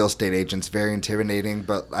dealing with real estate agents very intimidating,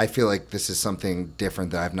 but I feel like this is something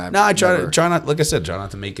different that I've not. No, I try not. Like I said, try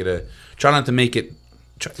not to make it a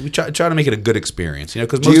good experience.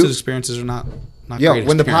 Because most of the experiences are not great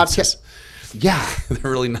when the experiences. podcast. Yeah,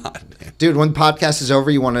 they're really not, man. Dude, when the podcast is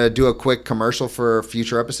over, you want to do a quick commercial for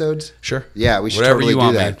future episodes? Sure. Yeah, we should Whatever totally you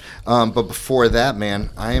want, do that. But before that, man,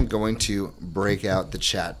 I am going to break out the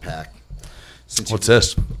chat pack. What's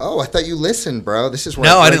this? Oh, I thought you listened, bro. This is where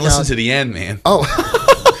I didn't listen to the end, man. Oh.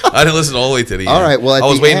 I didn't listen all the way to the end. All right, well, I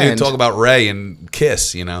was waiting to talk about Ray and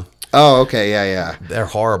Kiss, Oh, okay, yeah. They're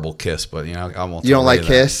horrible, Kiss, but, I won't. You don't like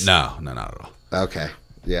Kiss? No, not at all. Okay.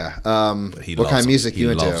 Yeah. What kind of music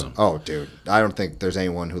you into? Them. Oh, dude. I don't think there's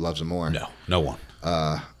anyone who loves him more. No one.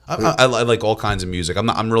 I like all kinds of music.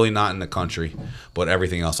 I'm really not in the country, but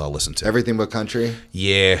everything else I'll listen to. Everything but country?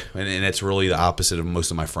 Yeah, and it's really the opposite of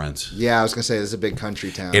most of my friends. Yeah, I was going to say, this is a big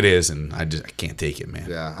country town. It is, and I can't take it, man.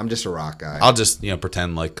 Yeah, I'm just a rock guy. I'll just,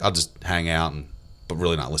 pretend like I'll just hang out, but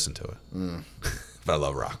really not listen to it. But I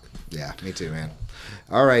love rock. Yeah, me too, man.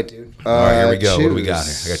 All right, dude. All right, here we go. What do we got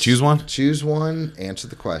here? I got to choose one? Choose one. Answer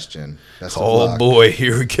the question. Oh, boy.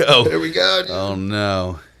 Here we go. Here we go, dude. Oh,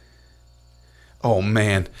 no. Oh,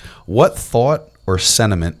 man. What thought or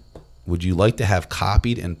sentiment would you like to have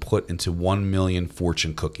copied and put into 1 million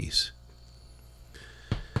fortune cookies?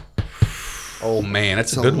 Oh, man.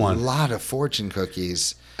 That's a good one. A lot of fortune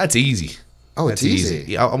cookies. That's easy. Oh, it's easy.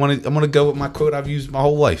 Yeah, I'm gonna go with my quote I've used my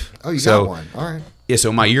whole life. Oh, you got one. All right. Yeah, so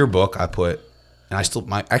in my yearbook I put, and I still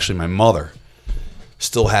my mother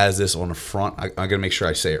still has this on the front. I gotta make sure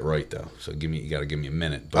I say it right though. So you gotta give me a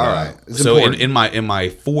minute. But, all right. So in my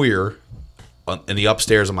foyer, in the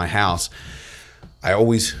upstairs of my house, I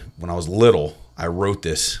always, when I was little, I wrote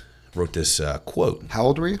this quote. How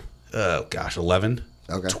old were you? Oh gosh, 11.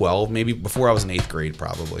 Okay. 12, maybe before I was in 8th grade,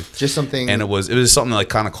 probably. Just something. And it was something that like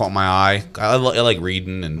kind of caught my eye. I like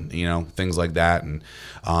reading and things like that. And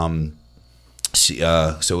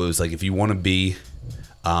so it was like, if you want to be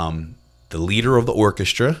the leader of the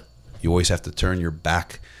orchestra, you always have to turn your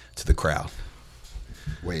back to the crowd.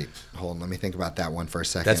 Wait, hold on. Let me think about that one for a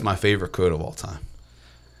second. That's my favorite quote of all time.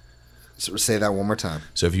 So say that one more time.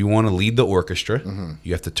 So if you want to lead the orchestra,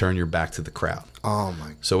 you have to turn your back to the crowd. Oh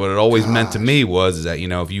my! So what it always meant to me is that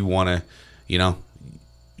if you want to,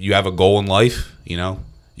 you have a goal in life, you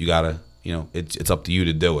gotta, it's up to you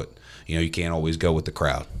to do it. You can't always go with the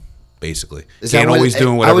crowd. Basically, you can't always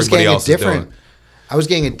doing what everybody else is doing. I was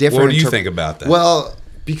getting a different. What do you think about that? Well,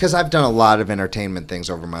 because I've done a lot of entertainment things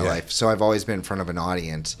over my life, so I've always been in front of an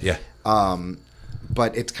audience. Yeah.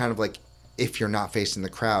 But it's kind of like, if you're not facing the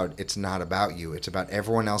crowd, it's not about you. It's about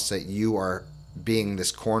everyone else, that you are being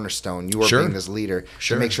this cornerstone. You are being this leader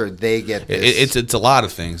to make sure they get this. It's a lot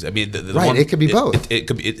of things. I mean, it could be both. It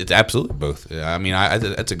could be. It's absolutely both. I mean,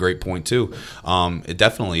 that's a great point too. It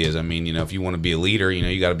definitely is. I mean, if you want to be a leader,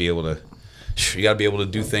 you got to be able to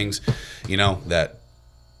do things, that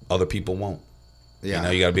other people won't. Yeah.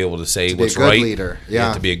 You got to be able to say what's right. Leader.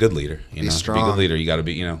 Yeah. To be a good leader. Be strong. To be a good leader, you got to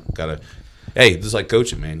be. Hey, this is like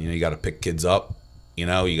coaching, man. You got to pick kids up. You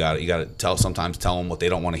got to sometimes tell them what they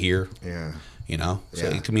don't want to hear. Yeah. So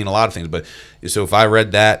it can mean a lot of things. But so if I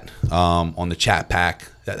read that on the chat pack,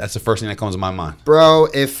 that's the first thing that comes to my mind. Bro,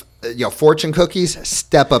 if fortune cookies,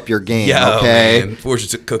 step up your game. Yeah, okay. Man.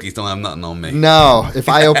 Fortune cookies don't have nothing on me. No, if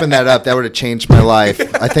I opened that up, that would have changed my life.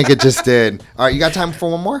 I think it just did. All right, you got time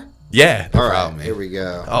for one more? Yeah. All right, here we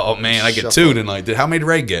go. Oh man, I get two tonight. How many did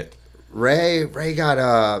Ray get? Ray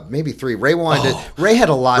got maybe 3. Ray Ray had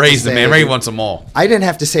a lot. Ray's to say. the man. Ray wants them all. I didn't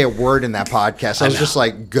have to say a word in that podcast. I was just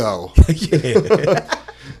like, go. Yeah.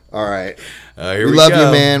 All right. Here we we love go.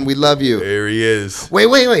 you, man. We love you. Here he is. Wait.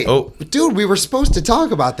 Oh, dude, we were supposed to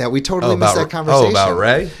talk about that. We totally missed that conversation. Oh, about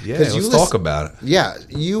Ray? Yeah, let's talk about it. Yeah,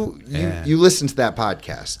 you listened to that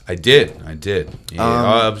podcast. I did.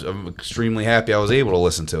 Yeah, I'm extremely happy I was able to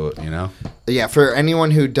listen to it. Yeah, for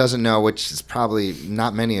anyone who doesn't know, which is probably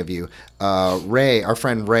not many of you, Ray, our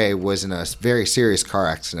friend Ray, was in a very serious car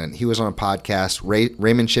accident. He was on a podcast,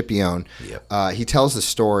 Raymond Chipione. Yep. He tells the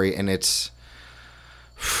story, and it's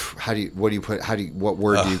what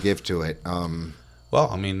word do you give to it? Well,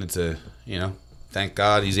 I mean, it's thank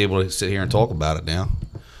God he's able to sit here and talk about it now.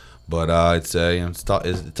 But it's it's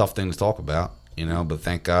a tough thing to talk about, but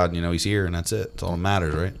thank God, he's here, and that's it. It's all that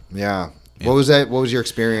matters, right? Yeah. What was that? What was your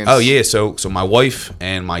experience? Oh yeah, so my wife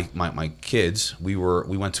and my kids, we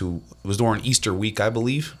went to, it was during Easter week, I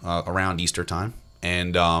believe, around Easter time,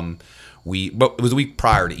 and but it was a week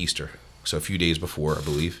prior to Easter, so a few days before, I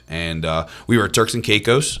believe, and we were at Turks and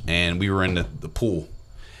Caicos, and we were in the pool,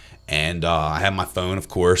 and I had my phone, of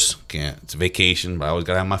course. It's a vacation, but I always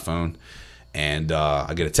gotta have my phone. And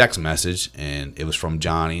I get a text message, and it was from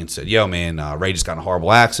Johnny, and said, "Yo, man, Ray just got in a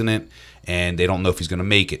horrible accident, and they don't know if he's gonna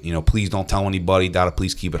make it. Please don't tell anybody. Gotta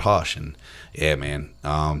please keep it hush." And yeah, man,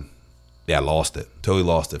 I lost it. Totally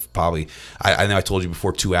lost it. Probably, I know I told you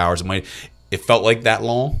before, 2 hours. It felt like that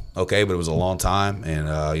long, okay, but it was a long time. And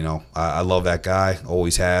I love that guy,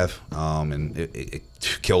 always have. And it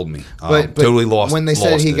killed me. But totally lost. When they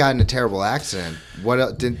said he got in a terrible accident,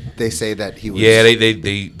 what did they say that he was? Yeah,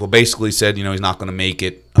 they basically said he's not going to make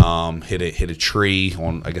it. Hit a tree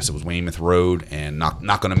on, I guess it was Weymouth Road, and not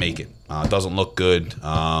going to make it. Doesn't look good.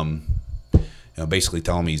 Basically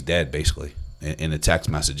telling me he's dead. Basically. In the text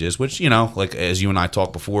messages, which, like as you and I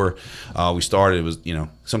talked before we started, it was,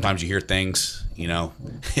 sometimes you hear things,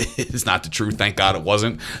 it's not the truth. Thank God it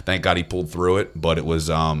wasn't. Thank God he pulled through it. But it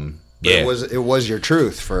was, It was your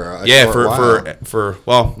truth for a short while.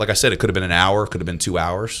 Well, like I said, it could have been an hour, could have been 2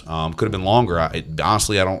 hours, could have been longer.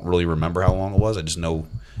 Honestly, I don't really remember how long it was. I just know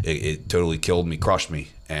it totally killed me, crushed me,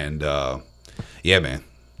 and yeah, man.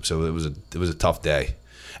 So it was a tough day.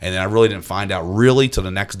 And then I really didn't find out really till the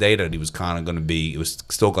next day that he was kind of going to be. It was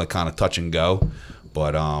still like kind of touch and go,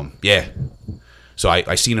 but yeah. So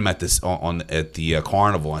I seen him at the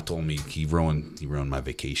carnival. I told him he ruined my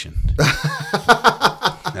vacation,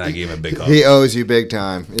 and I gave him a big hug. He owes you big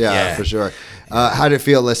time, yeah. For sure. How did it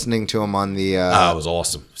feel listening to him on the? It was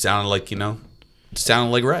awesome. Sounded like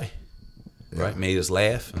Ray. Yeah. Right, made us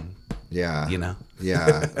laugh. And, yeah,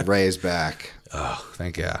 yeah. Ray's back. Oh,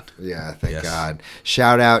 thank God. Yeah, thank God.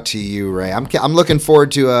 Shout out to you, Ray. I'm looking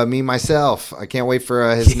forward to me myself. I can't wait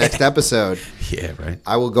for his next episode. Yeah, right.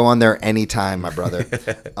 I will go on there anytime, my brother.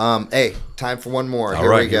 Hey, time for one more. All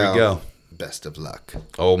right, here we go. Best of luck.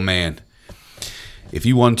 Oh, man. If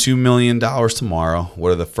you won $2 million tomorrow,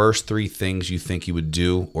 what are the first 3 things you think you would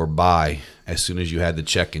do or buy as soon as you had the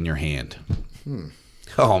check in your hand?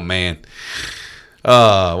 Oh, man.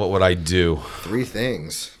 What would I do? 3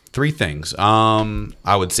 things. 3 things.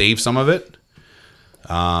 I would save some of it.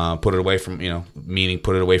 Put it away from, meaning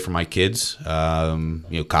put it away from my kids,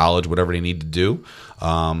 college, whatever they need to do.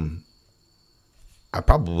 I'm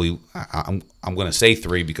going to say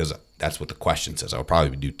 3 because that's what the question says. I would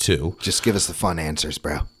probably do 2. Just give us the fun answers,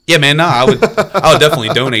 bro. Yeah, man. No, I would definitely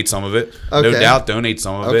donate some of it. Okay. No doubt, donate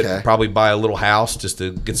some of it. Probably buy a little house just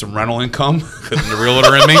to get some rental income because the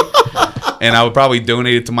realtor in me. And I would probably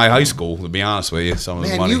donate it to my high school, to be honest with you. Some of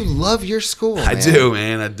the money. Man, you love your school, man. I do,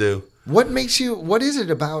 man. I do. What is it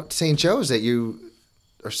about St. Joe's that you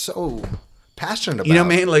are so passionate about?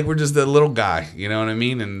 Man, like we're just a little guy, you know what I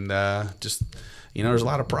mean? And just, there's a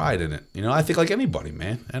lot of pride in it. I think like anybody,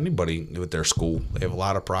 man. Anybody with their school, they have a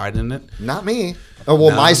lot of pride in it. Not me. Oh,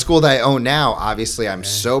 well, my school that I own now, obviously, I'm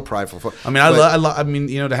so prideful for. I mean,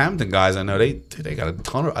 the Hamilton guys, I know they got a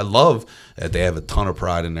ton of. I love that they have a ton of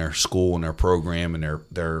pride in their school and their program and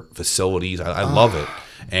their facilities. I love it,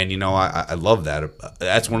 and I love that.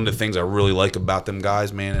 That's one of the things I really like about them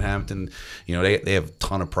guys, man. In Hamilton, they have a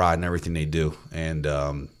ton of pride in everything they do, and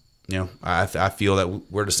I feel that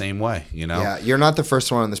we're the same way. Yeah, you're not the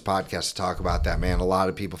first one on this podcast to talk about that, man. A lot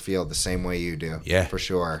of people feel the same way you do. Yeah, for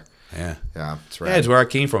sure. Yeah, that's right. Yeah, it's where I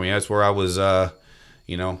came from. Yeah, it's where I was. I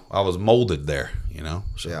was molded there.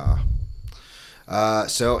 So. Yeah.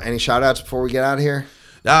 So, any shout outs before we get out of here?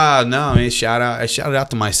 No. I mean, I shouted out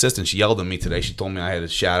to my assistant. She yelled at me today. She told me I had to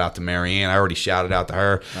shout out to Marianne. I already shouted out to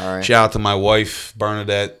her. All right. Shout out to my wife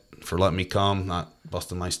Bernadette for letting me come, not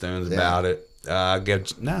busting my stones about it. Other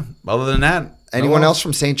than that, anyone else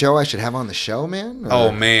from St. Joe I should have on the show, man? Or?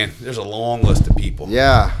 Oh man, there's a long list of people.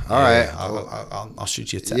 Yeah, all right. I'll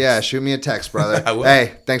shoot you a text. Yeah, shoot me a text, brother. I will.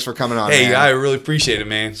 Hey, thanks for coming on. Hey, man. I really appreciate it,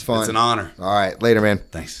 man. It's fun. It's an honor. All right, later, man.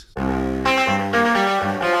 Thanks.